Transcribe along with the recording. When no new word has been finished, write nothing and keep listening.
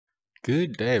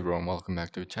Good day everyone, welcome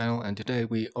back to the channel, and today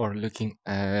we are looking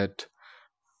at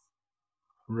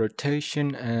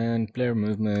rotation and player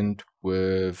movement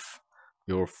with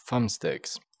your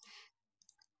thumbsticks.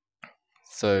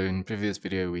 So in the previous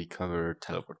video we covered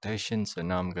teleportation, so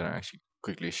now I'm going to actually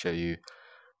quickly show you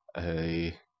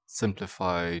a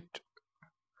simplified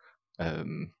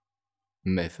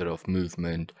method of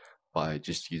movement by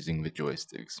just using the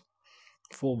joysticks.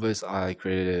 For this I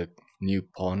created a new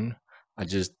pawn. I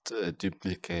just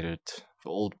duplicated the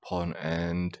old pawn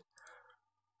and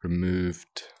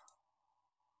removed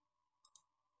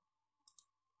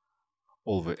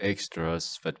all the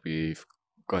extras that we've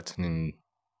gotten in,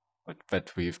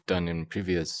 that we've done in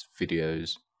previous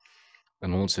videos,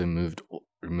 and also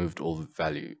removed all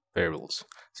the variables.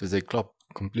 So it's a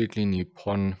completely new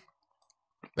pawn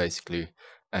basically,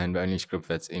 and the only script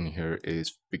that's in here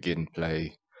is begin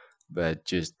play that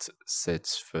just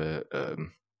sets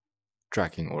the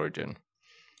tracking origin.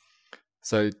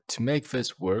 So to make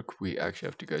this work, we actually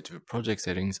have to go to the project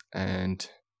settings and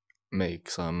make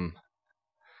some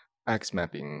axe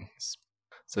mappings.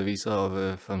 So these are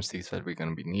the thumbsticks that we're going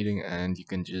to be needing, and you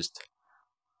can just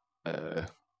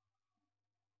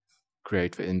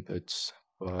create the inputs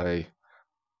by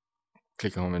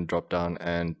clicking on the drop down,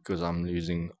 and because I'm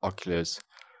using Oculus,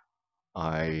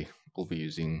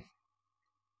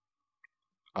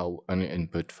 I'll only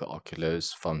input for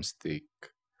Oculus thumbstick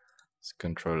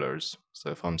controllers.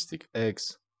 So thumbstick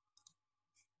X,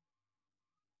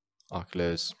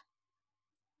 Oculus,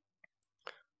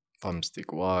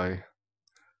 thumbstick Y,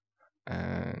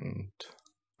 and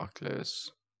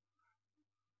Oculus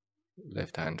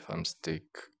left hand thumbstick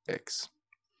X.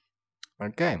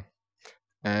 Okay,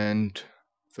 and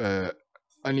the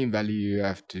only value you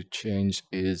have to change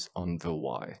is on the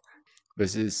Y.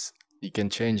 You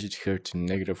can change it here to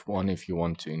 -1 if you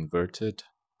want to invert it,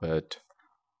 but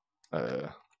I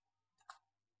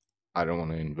don't want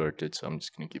to invert it, so I'm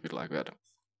just going to keep it like that.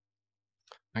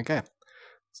 Okay,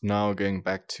 so now going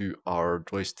back to our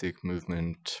joystick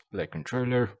movement play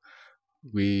controller,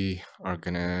 we are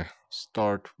gonna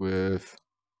start with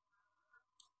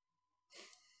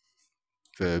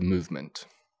the movement.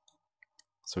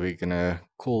 So we're gonna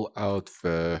call out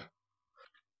the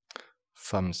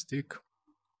thumbstick.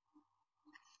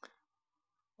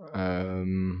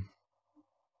 I'm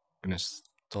gonna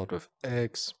start with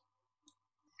X,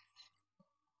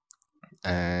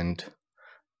 and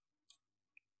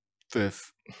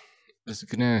this is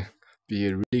gonna be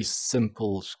a really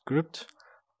simple script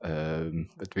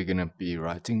that we're gonna be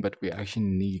writing, but we actually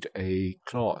need a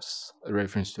class, a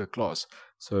reference to a class.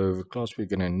 So the class we're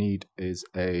gonna need is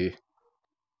a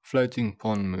floating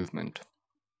pawn movement.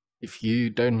 If you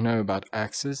don't know about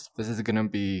axes, this is gonna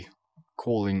be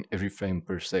calling every frame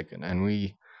per second, and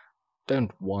we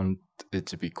don't want it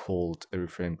to be called every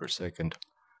frame per second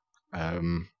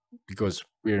because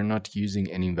we're not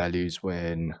using any values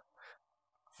when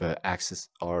the axes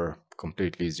are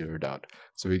completely zeroed out.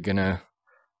 So we're gonna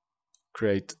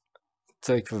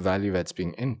take the value that's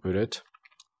being inputted,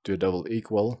 do a double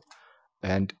equal,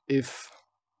 and if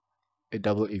a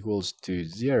double equals to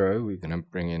 0, we're gonna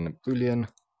bring in a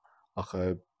boolean,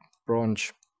 a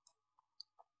branch.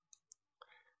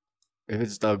 If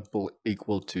it's double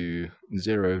equal to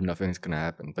 0, nothing's gonna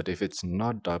happen, but if it's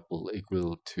not double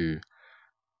equal to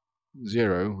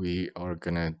 0, we are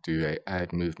gonna do a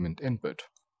add movement input.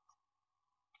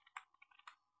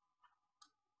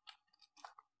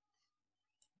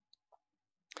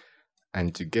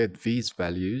 And to get these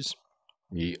values,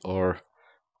 we are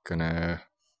gonna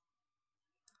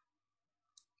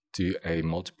do a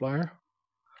multiplier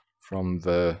from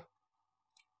the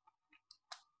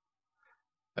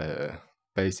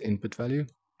base input value,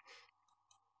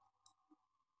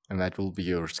 and that will be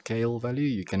your scale value.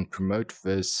 You can promote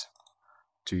this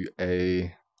to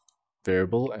a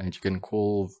variable, and you can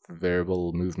call the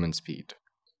variable movement speed.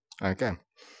 Okay,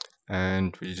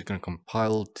 and we're just going to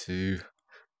compile to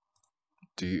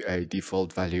do a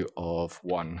default value of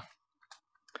 1.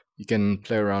 You can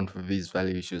play around with these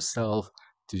values yourself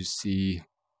to see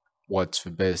what's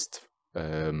the best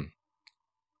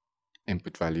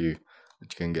input value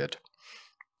that you can get.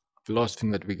 The last thing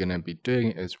that we're going to be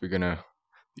doing is we're going to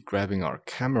be grabbing our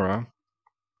camera,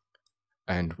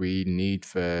 and we need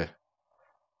the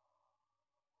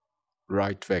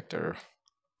right vector.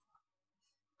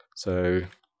 So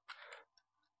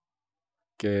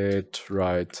get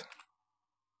right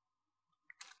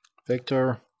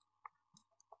vector,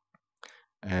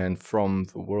 and from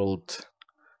the world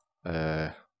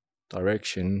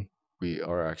direction we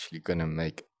are actually going to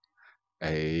make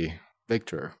a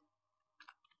vector.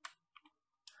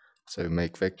 So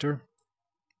make vector,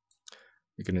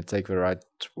 we're going to take the right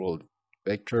world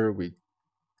vector, we're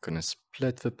going to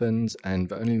split the pins, and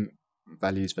the only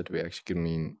values that we're actually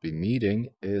going to be needing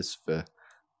is the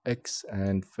X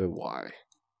and the Y.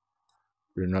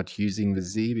 We're not using the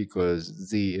Z because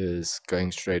Z is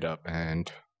going straight up,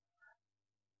 and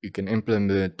you can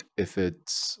implement it if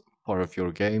it's part of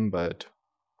your game, but at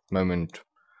the moment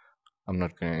I'm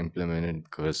not going to implement it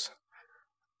because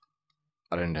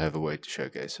I don't have a way to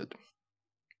showcase it.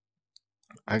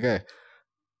 Okay,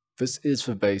 this is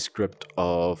the base script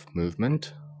of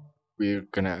movement. We're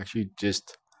going to actually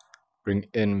just bring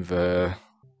in the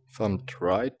thumb to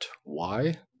right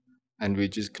Y, and we're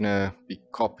just going to be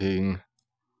copying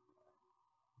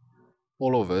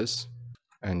all of this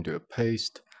and do a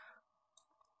paste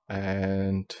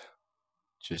and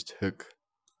just hook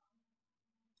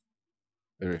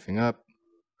everything up.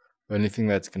 The only thing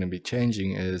that's going to be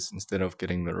changing is instead of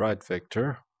getting the right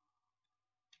vector,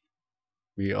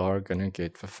 we are going to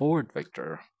get the forward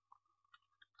vector.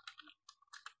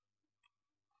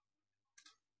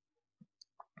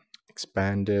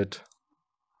 Expand it,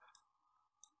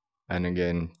 and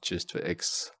again just the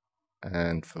X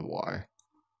and the Y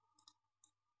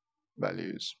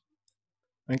values.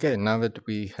 Okay, now that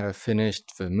we have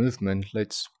finished the movement,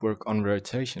 let's work on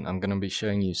rotation. I'm going to be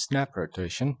showing you snap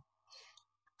rotation.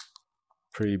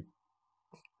 Pretty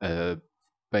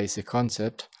basic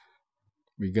concept.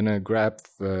 We're going to grab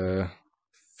the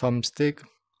thumbstick,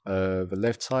 the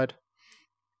left side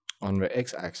on the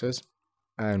X-axis,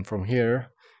 and from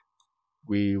here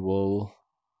we will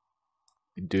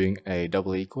be doing a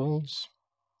double equals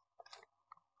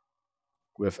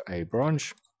with a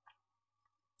branch.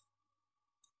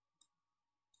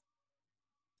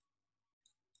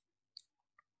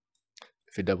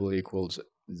 If a double equals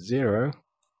 0,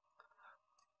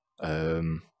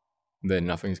 then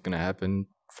nothing's going to happen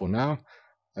for now.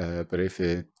 But if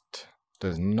it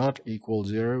does not equal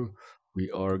 0, we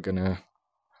are going to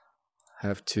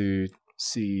have to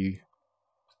see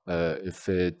if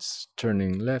it's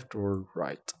turning left or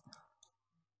right.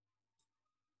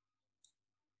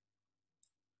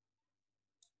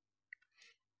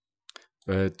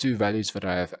 The two values that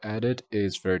I have added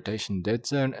is rotation dead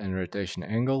zone and rotation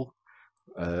angle.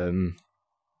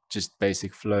 Just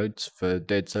basic floats. The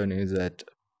dead zone is at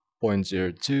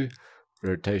 0.02.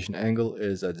 Rotation angle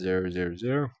is at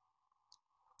 0.00.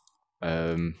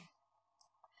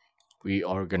 We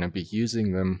are going to be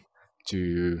using them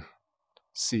to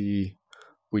see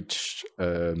which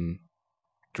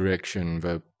direction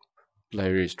the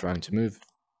player is trying to move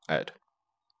at.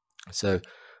 So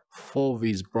for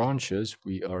these branches,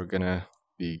 we are going to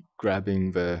be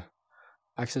grabbing the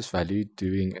axis value,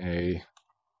 doing a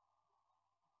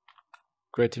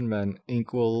greater than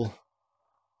equal,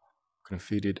 going to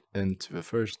feed it into the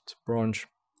first branch.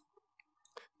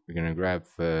 We're going to grab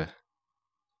the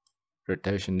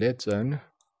rotation dead zone,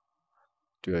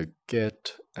 do a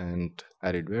get and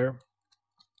add it there.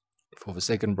 For the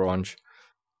second branch,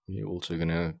 we're also going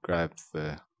to grab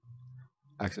the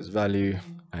axis value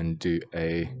and do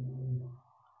a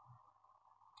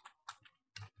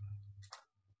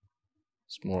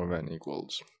smaller than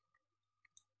equals.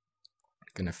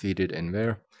 Going to feed it in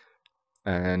there,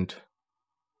 and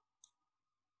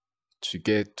to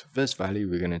get this value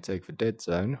we're going to take the dead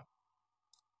zone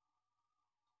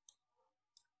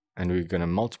and we're going to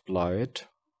multiply it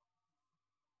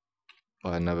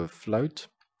by another float,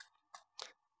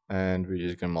 and we're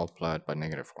just going to multiply it by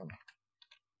 -1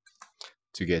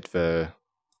 to get the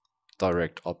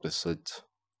direct opposite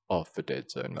of the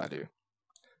dead zone value.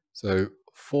 So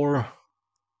for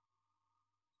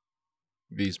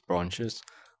these branches,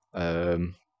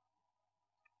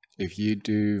 if you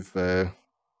do the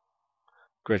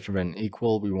greater than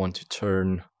equal, we want to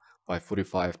turn by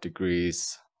 45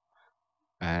 degrees,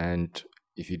 and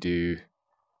if you do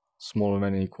smaller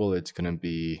than equal, it's going to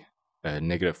be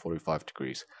 -45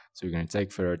 degrees. So we're going to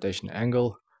take the rotation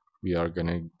angle, we are going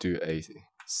to do a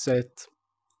set,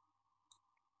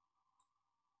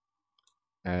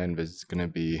 and this is going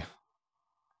to be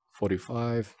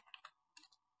 45,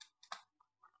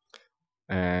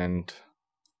 and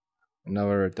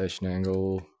another rotation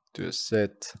angle, do a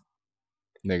set,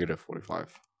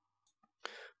 -45.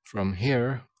 From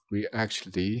here, we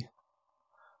actually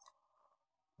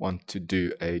want to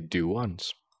do a do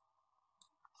once.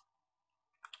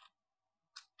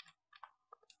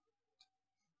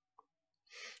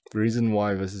 The reason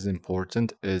why this is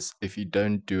important is if you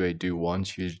don't do a do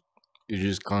once, you're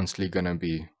just constantly gonna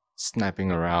be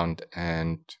snapping around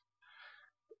and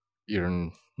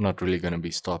you're not really gonna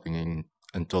be stopping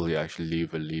until you actually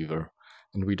leave a lever,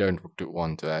 and we don't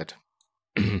want that.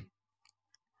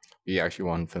 We actually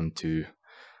want them to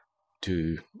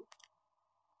to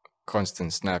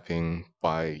constant snapping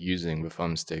by using the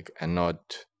thumbstick and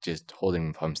not just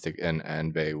holding the thumbstick in,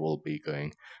 and they will be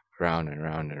going round and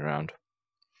round and round.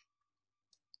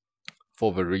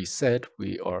 For the reset,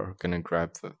 we are going to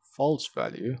grab the false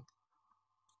value,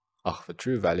 the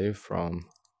true value from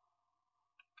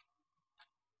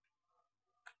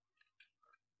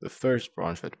the first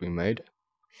branch that we made,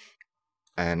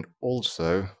 and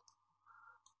also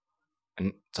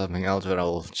something else that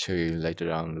I'll show you later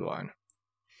down the line.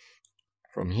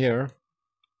 From here,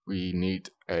 we need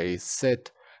a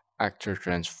set actor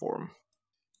transform,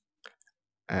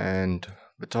 and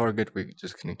the target, we're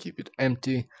just going to keep it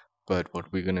empty, but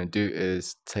what we're going to do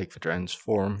is take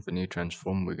the new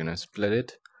transform, we're going to split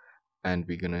it, and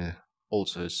we're going to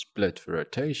also split the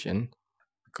rotation,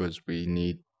 because we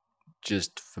need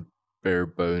just the bare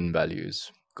bone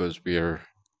values, because we're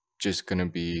just going to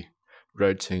be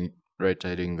rotating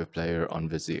the player on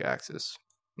the Z axis,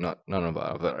 none of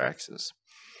our other axes.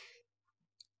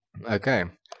 Okay,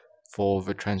 for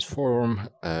the transform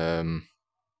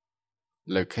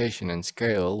location and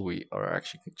scale, we are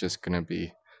actually just going to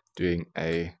be doing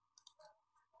a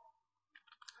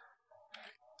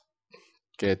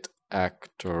get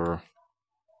actor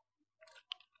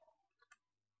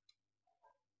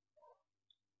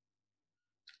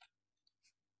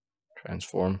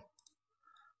transform.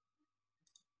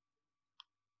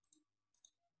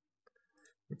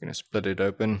 We're going to split it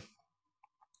open,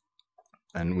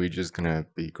 and we're just going to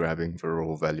be grabbing the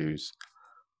raw values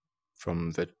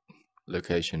from the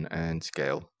location and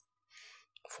scale.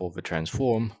 For the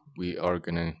transform, we are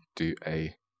going to do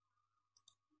a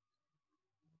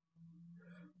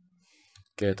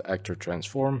get actor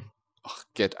transform,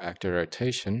 get actor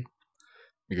rotation.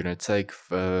 We're going to take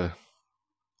the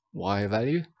Y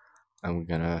value and we're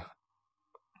going to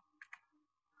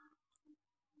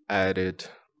add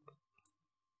it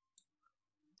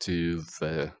to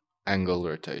the angle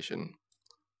rotation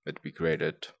that we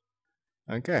created.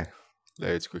 Okay,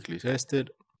 let's quickly test it.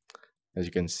 As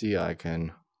you can see, I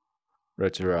can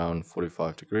rotate around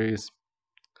 45 degrees.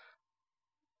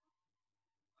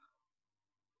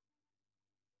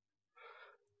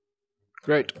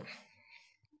 Great.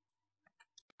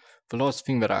 The last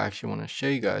thing that I actually want to show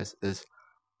you guys is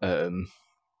a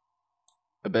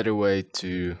better way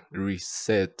to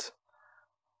reset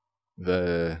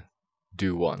the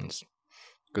do ones,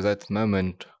 because at the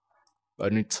moment the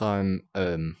only time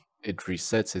it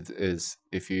resets it is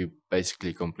if you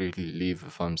basically completely leave the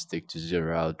thumbstick to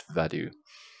zero out value.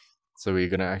 So we're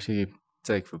gonna actually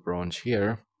take the branch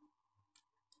here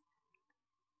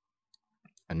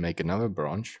and make another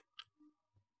branch,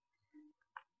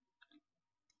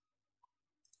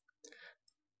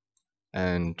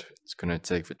 and it's gonna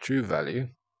take the true value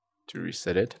to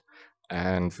reset it,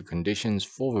 and the conditions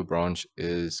for the branch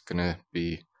is gonna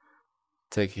be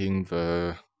taking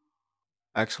the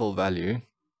actual value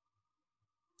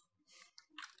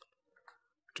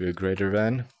to a greater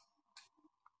than,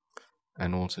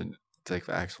 and also take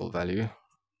the actual value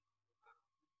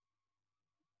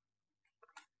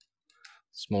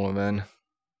smaller than,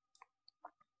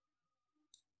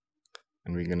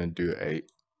 and we're gonna do a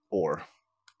OR.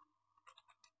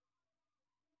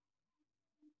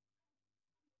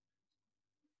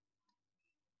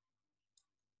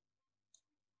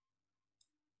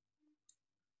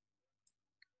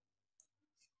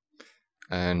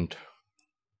 And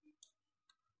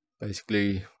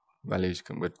basically values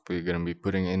what we're going to be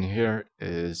putting in here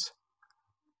is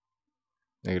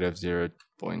negative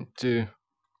 0.2,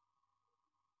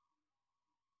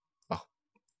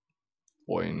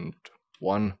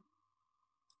 0.1,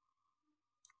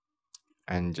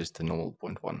 and just a normal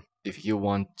 0.1. If you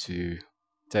want to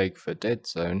take the dead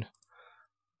zone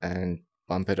and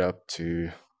bump it up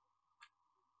to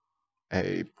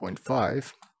a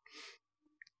 0.5,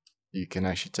 you can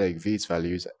actually take these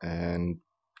values and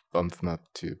bump them up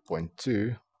to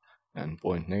 0.2 and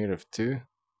 -2,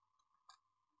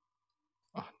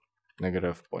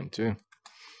 negative 0.2,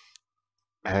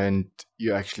 and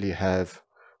you actually have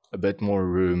a bit more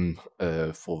room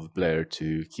for the player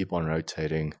to keep on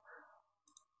rotating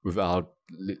without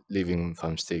leaving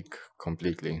thumbstick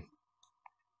completely.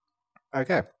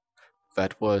 Okay,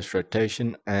 that was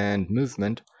rotation and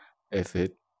movement. If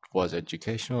it was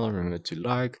educational, remember to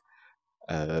like,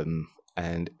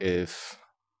 and if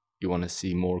you want to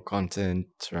see more content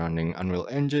surrounding Unreal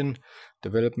Engine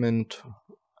development,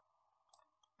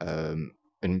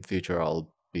 in future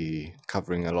I'll be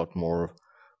covering a lot more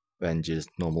than just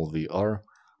normal VR.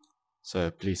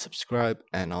 So please subscribe,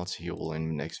 and I'll see you all in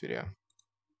the next video.